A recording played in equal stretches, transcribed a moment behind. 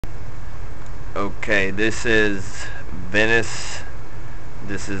Okay, this is Venice.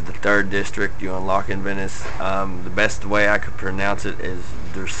 This is the 3rd district you unlock in Venice. The best way I could pronounce it is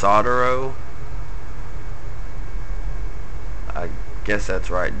Dorsoduro. I guess that's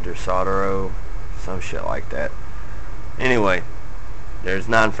right, Dorsoduro. Some shit like that. Anyway, there's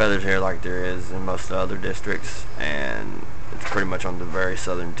 9 feathers here like there is in most of the other districts, and it's pretty much on the very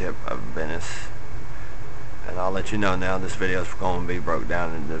southern tip of Venice. And I'll let you know now, this video is going to be broke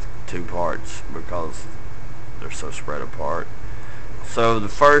down into 2 parts because they're so spread apart. So the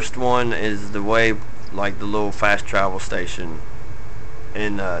first one is the way, like the little fast travel station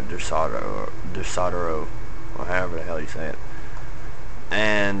in Dorsoduro, or however the hell you say it.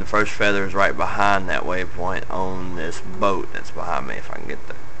 And the first feather is right behind that waypoint on this boat that's behind me. If I can get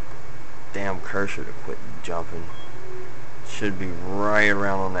the damn cursor to quit jumping. It should be right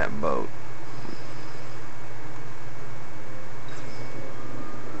around on that boat.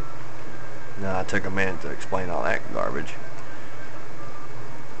 Now I took a minute to explain all that garbage.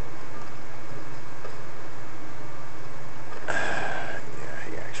 Yeah,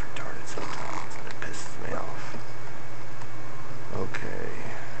 he acts retarded sometimes and it pisses me off. Okay.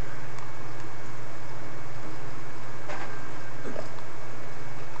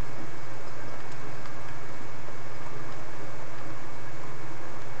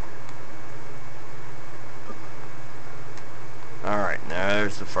 Alright, now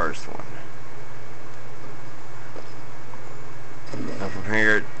there's the first one. Now from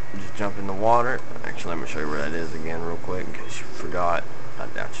here, just jump in the water. Actually, let me show you where that is again real quick in case you forgot. I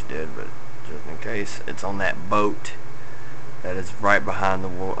doubt you did, but just in case. It's on that boat that is right behind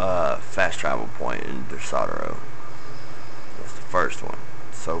the fast travel point in Dorsoduro. That's the first one.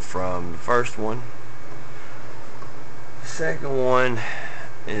 So from the first one, the second one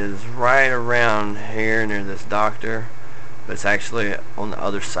is right around here near this doctor, but it's actually on the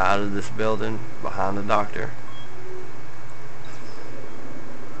other side of this building behind the doctor.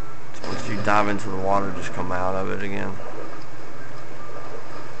 So once you dive into the water, just come out of it again.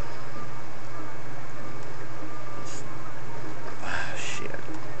 Shit.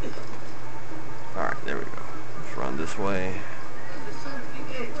 Alright, there we go. Let's run this way.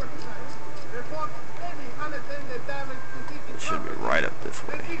 It should be right up this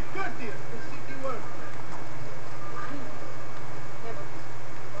way.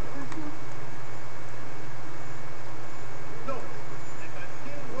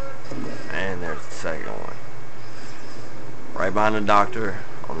 And there's the second one. Right behind the doctor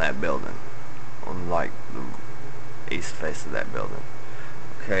on that building. On like the east face of that building.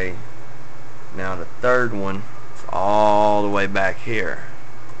 Okay. Now the third one is all the way back here.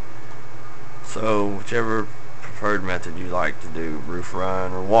 So whichever preferred method you like to do, roof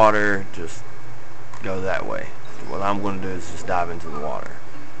run or water, just go that way. What I'm going to do is just dive into the water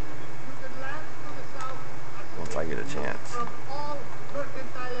once I get a chance.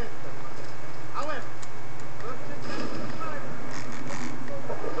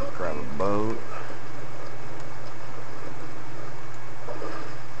 Grab a boat.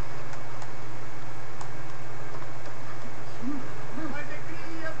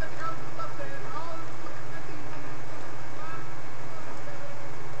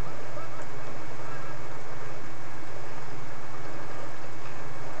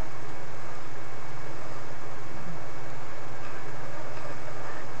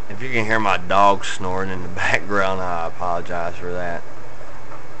 If you can hear my dog snoring in the background, I apologize for that.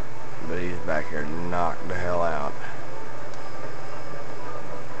 But he's back here knocked the hell out.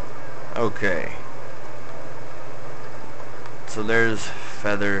 Okay. So there's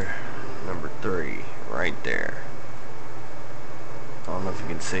feather number 3 right there. I don't know if you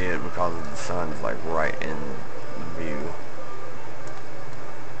can see it because the sun's like right in view.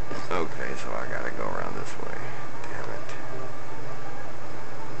 Okay, so I gotta go around this way. Damn it.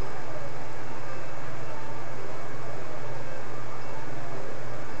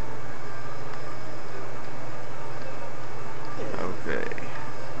 Okay.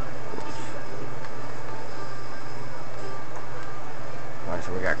 Alright,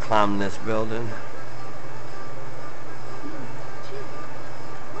 so we got climbing this building.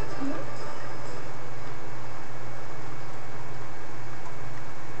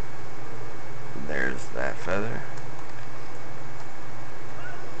 There's that feather.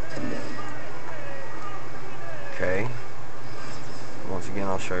 Okay. Once again,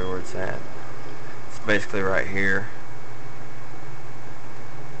 I'll show you where it's at. It's basically right here.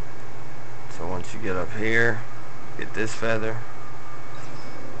 So once you get up here, get this feather,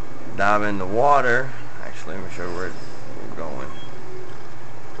 dive in the water. Actually, let me show you where we're going.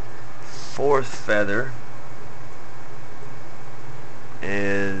 4th feather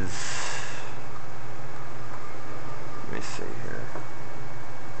is see here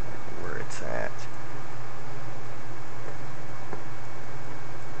where it's at.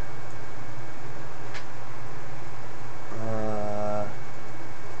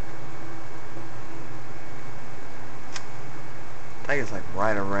 I think it's like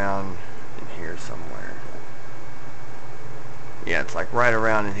right around in here somewhere. Yeah, it's like right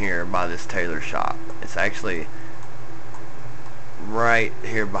around in here by this tailor shop. It's actually right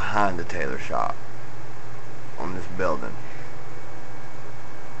here behind the tailor shop on this building.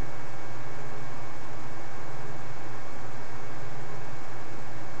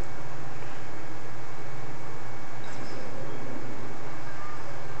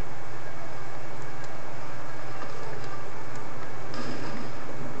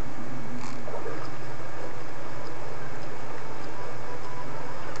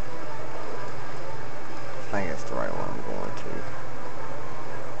 I think that's the right one I'm going to.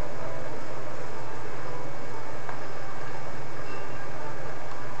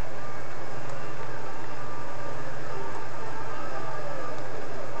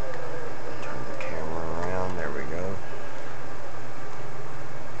 Turn the camera around. There we go.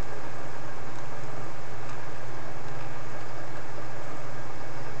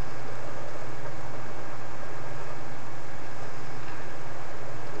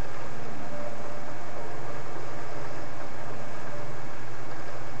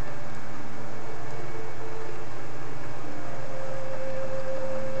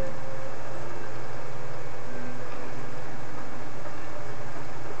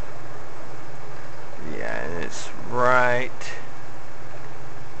 Right,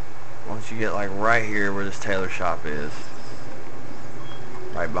 once you get like right here where this tailor shop is,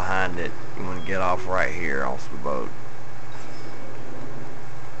 right behind it, you want to get off right here off the boat.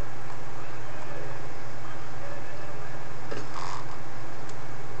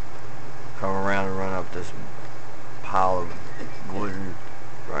 Come around and run up this pile of wood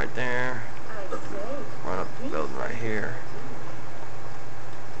right there, run up the building right here.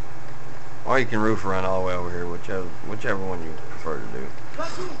 Or you can roof run all the way over here, whichever one you prefer to do.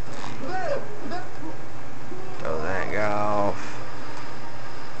 Throw that guy off.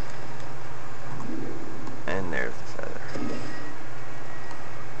 And there's the feather.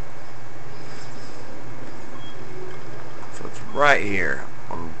 So it's right here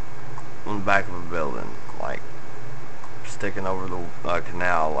on the back of a building, like sticking over the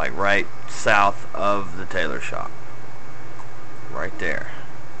canal, like right south of the tailor shop. Right there.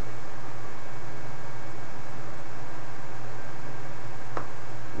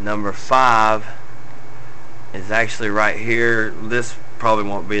 Number 5 is actually right here. This probably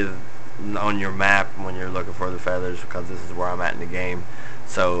won't be on your map when you're looking for the feathers because this is where I'm at in the game.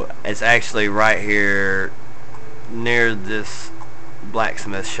 So it's actually right here near this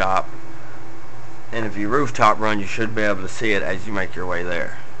blacksmith shop. And if you rooftop run, you should be able to see it as you make your way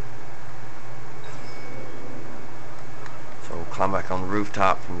there. So climb back on the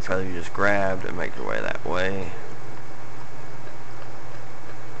rooftop from the feather you just grabbed and make your way that way.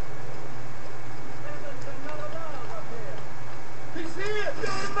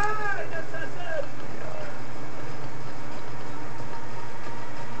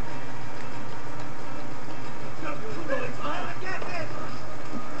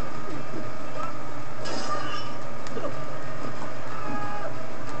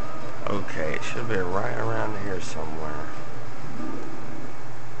 Okay, it should be right around here somewhere.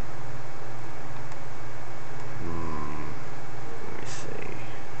 Let me see.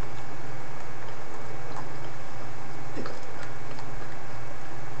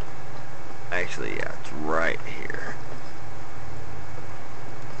 Actually, yeah, it's right here.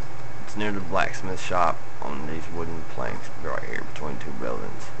 It's near the blacksmith shop on these wooden planks right here between two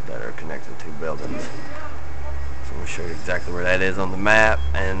buildings that are connected to buildings. So I'm going to show you exactly where that is on the map,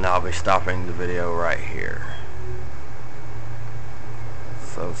 and I'll be stopping the video right here.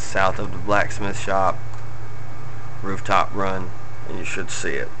 So south of the blacksmith shop, rooftop run, and you should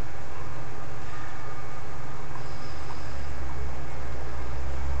see it.